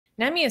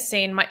Nemi is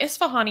saying, my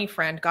Isfahani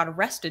friend got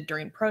arrested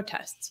during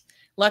protests.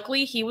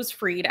 Luckily, he was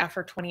freed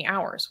after 20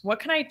 hours. What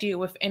can I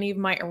do if any of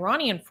my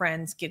Iranian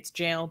friends gets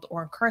jailed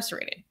or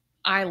incarcerated?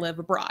 I live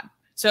abroad.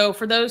 So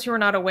for those who are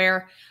not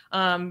aware,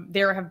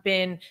 there have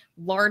been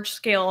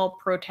large-scale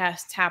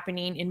protests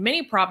happening in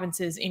many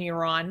provinces in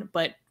Iran,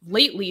 but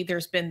lately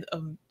there's been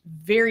a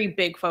very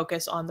big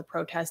focus on the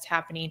protests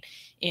happening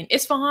in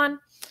Isfahan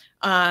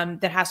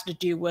that has to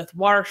do with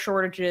water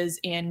shortages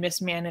and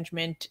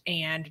mismanagement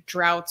and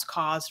droughts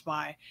caused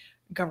by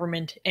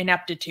government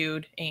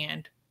ineptitude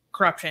and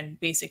corruption,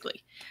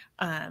 basically.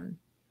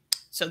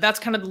 So that's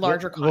kind of the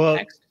larger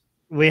context.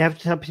 Well, we have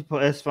to tell people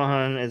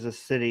Isfahan is a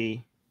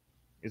city.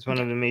 It's one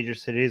of the major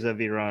cities of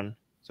Iran.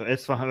 So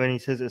Isfahan, when he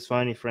says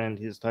Isfahani friend,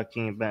 he's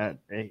talking about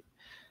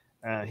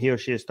he or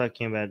she is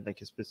talking about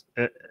like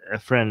a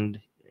friend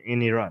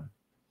in Iran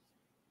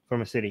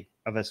from a city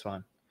of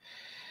Isfahan.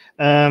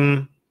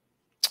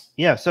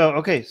 Yeah. So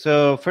okay.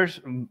 So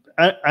first,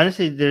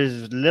 honestly,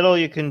 there's little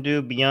you can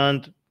do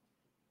beyond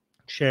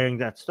sharing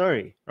that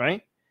story,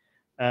 right?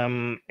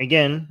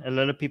 Again, a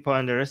lot of people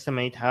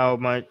underestimate how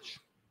much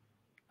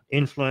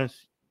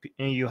influence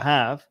you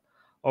have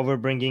over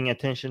bringing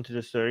attention to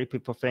the story.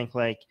 People think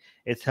like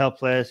it's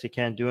helpless, you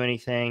can't do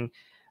anything.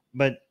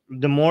 But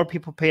the more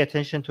people pay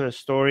attention to a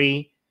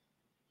story,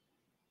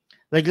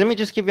 like let me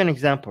just give you an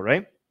example,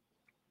 right?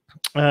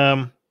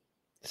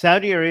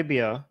 Saudi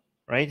Arabia,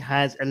 right,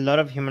 has a lot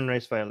of human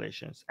rights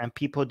violations, and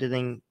people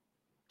didn't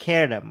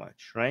care that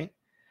much, right?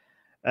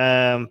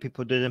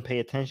 People didn't pay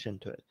attention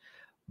to it.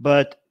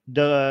 But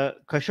the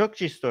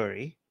Khashoggi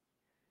story,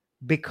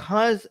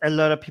 because a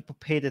lot of people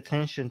paid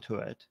attention to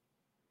it,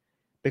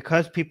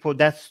 because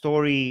that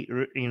story,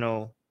 you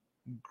know,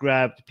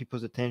 grabbed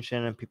people's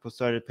attention and people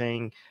started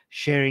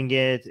sharing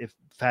it, it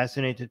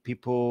fascinated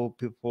people,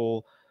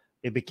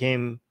 it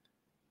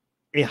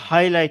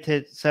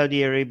highlighted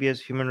Saudi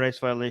Arabia's human rights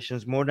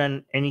violations more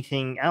than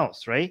anything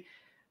else, right?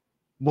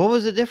 What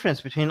was the difference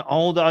between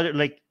all the other,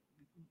 like,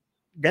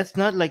 that's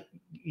not like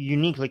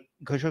unique, like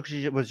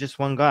Khashoggi was just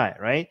one guy,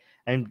 right?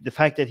 And the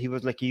fact that he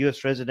was like a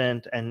US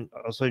resident and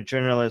also a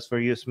journalist for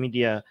US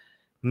media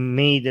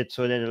made it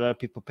so that a lot of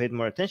people paid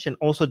more attention.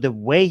 Also, the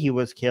way he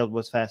was killed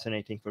was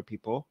fascinating for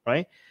people,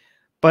 right?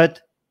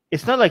 But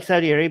it's not like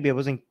Saudi Arabia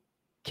wasn't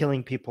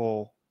killing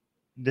people,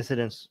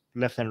 dissidents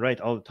left and right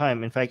all the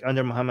time. In fact,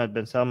 under Mohammed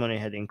bin Salman, it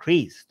had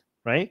increased,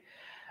 right?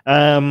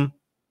 But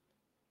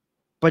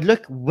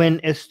look, when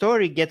a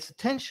story gets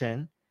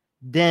attention,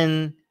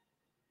 then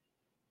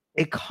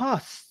it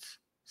costs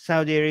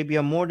Saudi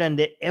Arabia more than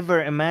they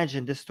ever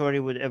imagined the story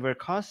would ever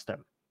cost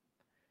them.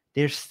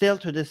 They're still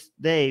to this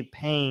day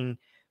paying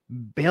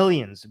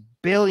billions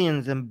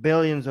and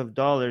billions of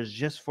dollars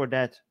just for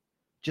that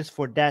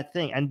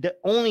thing. And the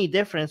only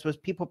difference was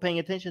people paying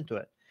attention to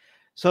it.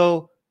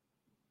 So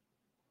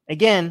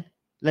again,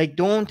 like,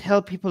 don't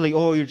tell people like,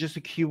 oh, you're just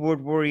a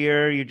keyboard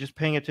warrior, you're just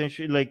paying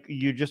attention, like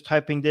you're just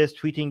typing this,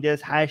 tweeting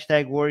this,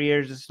 hashtag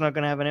warriors, it's not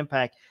going to have an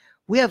impact.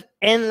 We have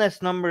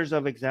endless numbers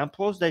of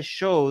examples that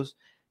shows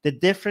the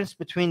difference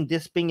between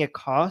this being a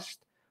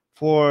cost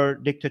for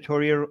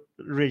dictatorial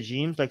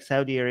regimes like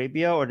Saudi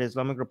Arabia or the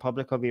Islamic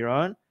Republic of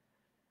Iran.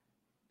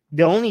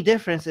 The only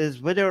difference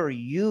is whether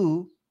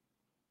you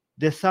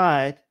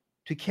decide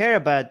to care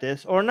about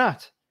this or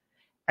not.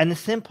 And a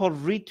simple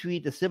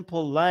retweet, a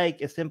simple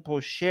like, a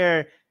simple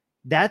share,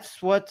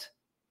 that's what,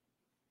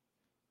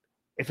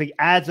 if it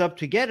adds up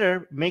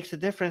together, makes a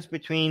difference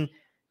between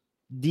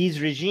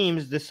these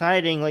regimes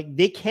deciding like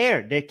they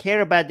care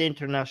about the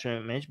international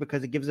image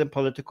because it gives them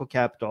political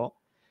capital.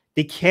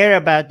 They care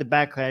about the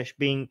backlash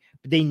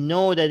they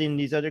know that in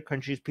these other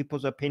countries,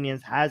 people's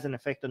opinions has an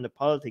effect on the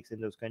politics in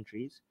those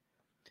countries.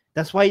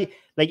 That's why,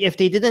 like, if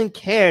they didn't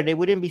care, they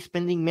wouldn't be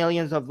spending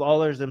millions of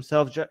dollars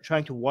themselves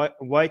trying to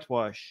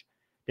whitewash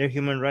their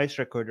human rights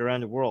record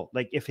around the world.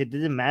 Like, if it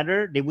didn't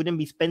matter, they wouldn't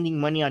be spending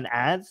money on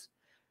ads,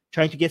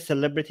 trying to get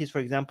celebrities, for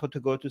example, to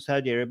go to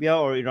Saudi Arabia,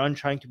 or Iran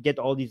trying to get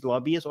all these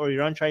lobbyists, or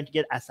Iran trying to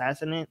get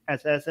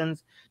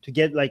assassins to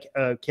get like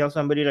kill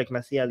somebody like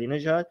Masih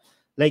Alinejad.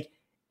 Like,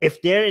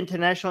 if their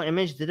international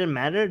image didn't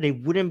matter, they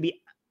wouldn't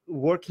be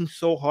working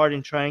so hard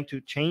in trying to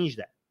change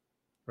that,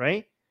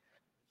 right?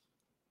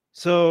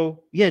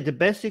 So yeah, the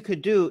best you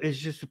could do is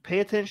just to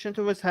pay attention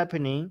to what's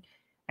happening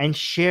and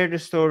share the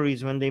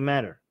stories when they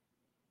matter.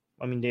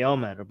 I mean, they all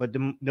matter, but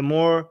the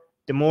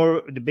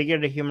bigger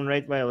the human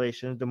rights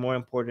violations, the more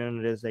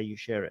important it is that you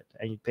share it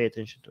and you pay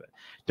attention to it.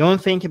 Don't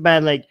think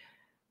about like,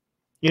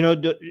 you know,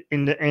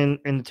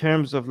 in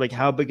terms of like,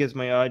 how big is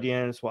my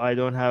audience? Well, I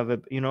don't have a,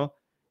 you know,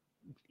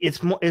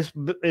 it's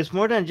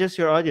more than just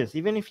your audience.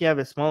 Even if you have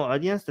a small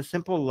audience, the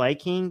simple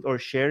liking or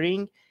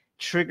sharing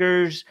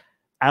triggers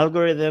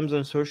algorithms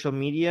on social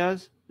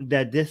medias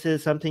that this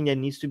is something that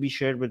needs to be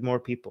shared with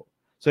more people.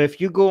 So if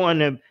you go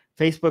on a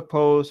Facebook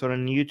post or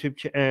on a YouTube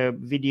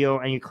video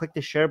and you click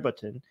the share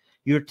button,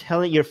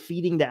 you're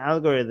feeding the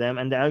algorithm,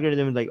 and the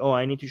algorithm is like, oh,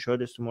 I need to show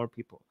this to more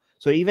people.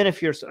 So even if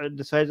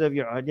the size of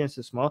your audience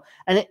is small,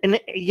 and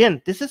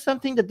again, this is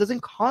something that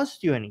doesn't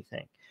cost you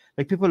anything.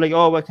 Like people are like,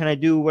 oh, what can I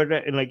do?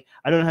 And like,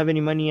 I don't have any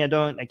money.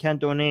 I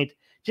can't donate.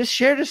 Just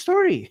share the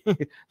story.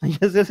 Like,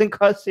 this doesn't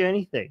cost you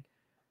anything,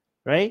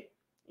 right?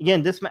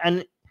 Again,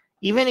 and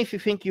even if you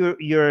think you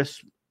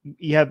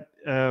have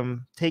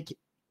take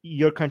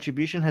your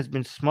contribution has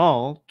been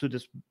small to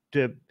this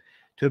to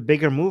a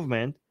bigger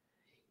movement,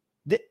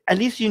 at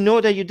least you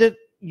know that you did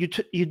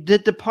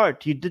the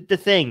part, you did the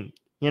thing.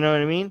 You know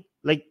what I mean?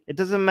 Like, it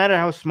doesn't matter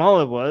how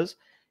small it was.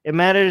 It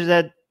matters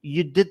that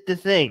you did the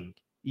thing.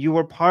 You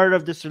were part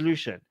of the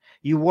solution.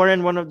 You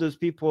weren't one of those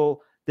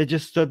people that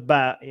just stood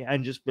back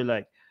and just be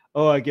like,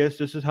 oh, I guess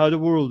this is how the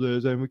world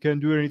is and we can't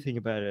do anything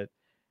about it.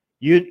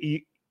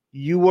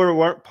 You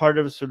were part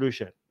of the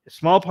solution. A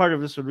small part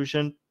of the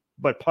solution,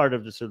 but part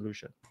of the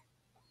solution.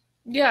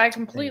 Yeah, I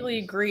completely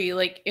agree.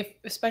 Like,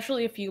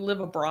 especially if you live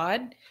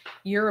abroad,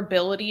 your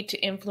ability to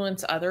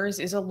influence others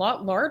is a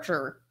lot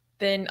larger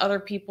than other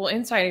people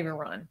inside of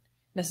Iran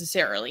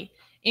necessarily.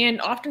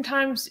 And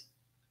oftentimes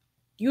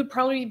you would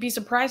probably be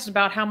surprised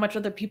about how much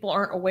other people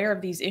aren't aware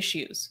of these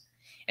issues.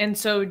 And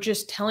so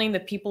just telling the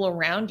people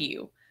around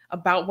you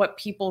about what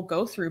people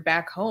go through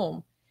back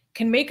home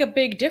can make a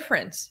big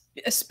difference,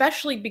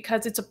 especially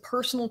because it's a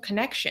personal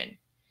connection.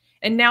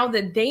 And now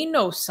that they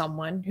know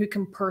someone who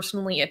can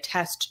personally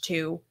attest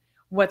to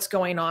what's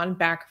going on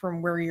back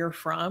from where you're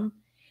from,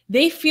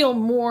 they feel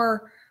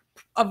more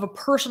of a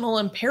personal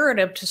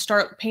imperative to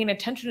start paying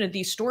attention to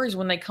these stories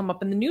when they come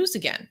up in the news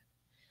again.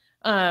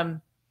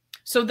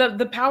 So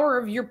the power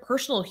of your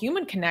personal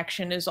human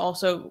connection is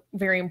also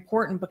very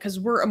important, because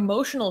we're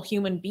emotional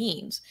human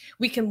beings.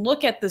 We can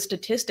look at the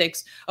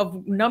statistics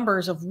of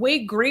numbers of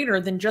way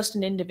greater than just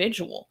an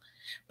individual,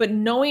 but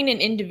knowing an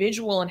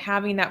individual and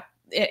having that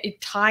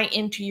it tie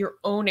into your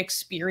own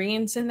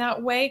experience in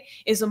that way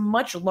is a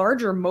much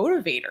larger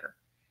motivator,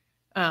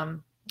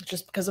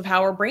 just because of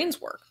how our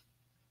brains work.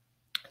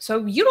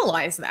 So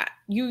utilize that.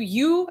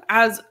 You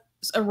as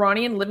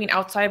Iranian living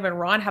outside of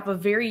Iran have a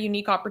very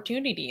unique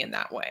opportunity in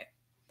that way.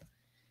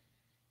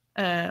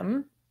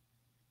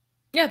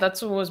 Yeah,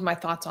 that's what was my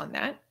thoughts on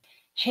that.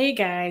 Hey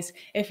guys,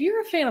 if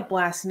you're a fan of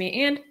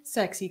Blasphemy and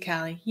Sexy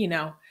Callie,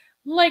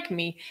 like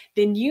me,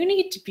 then you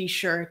need to be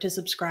sure to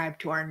subscribe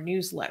to our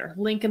newsletter,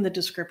 link in the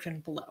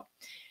description below.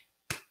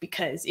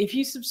 Because if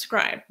you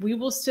subscribe, we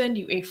will send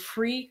you a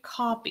free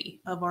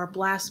copy of our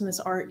Blasphemous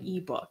Art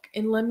ebook.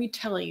 And let me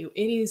tell you,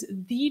 it is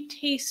the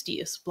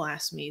tastiest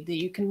blasphemy that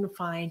you can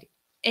find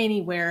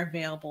anywhere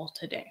available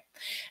today.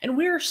 And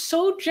we are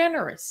so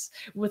generous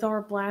with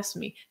our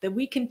blasphemy that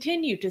we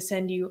continue to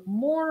send you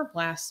more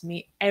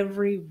blasphemy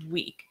every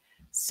week.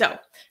 So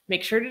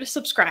make sure to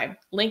subscribe,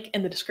 link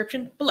in the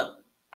description below.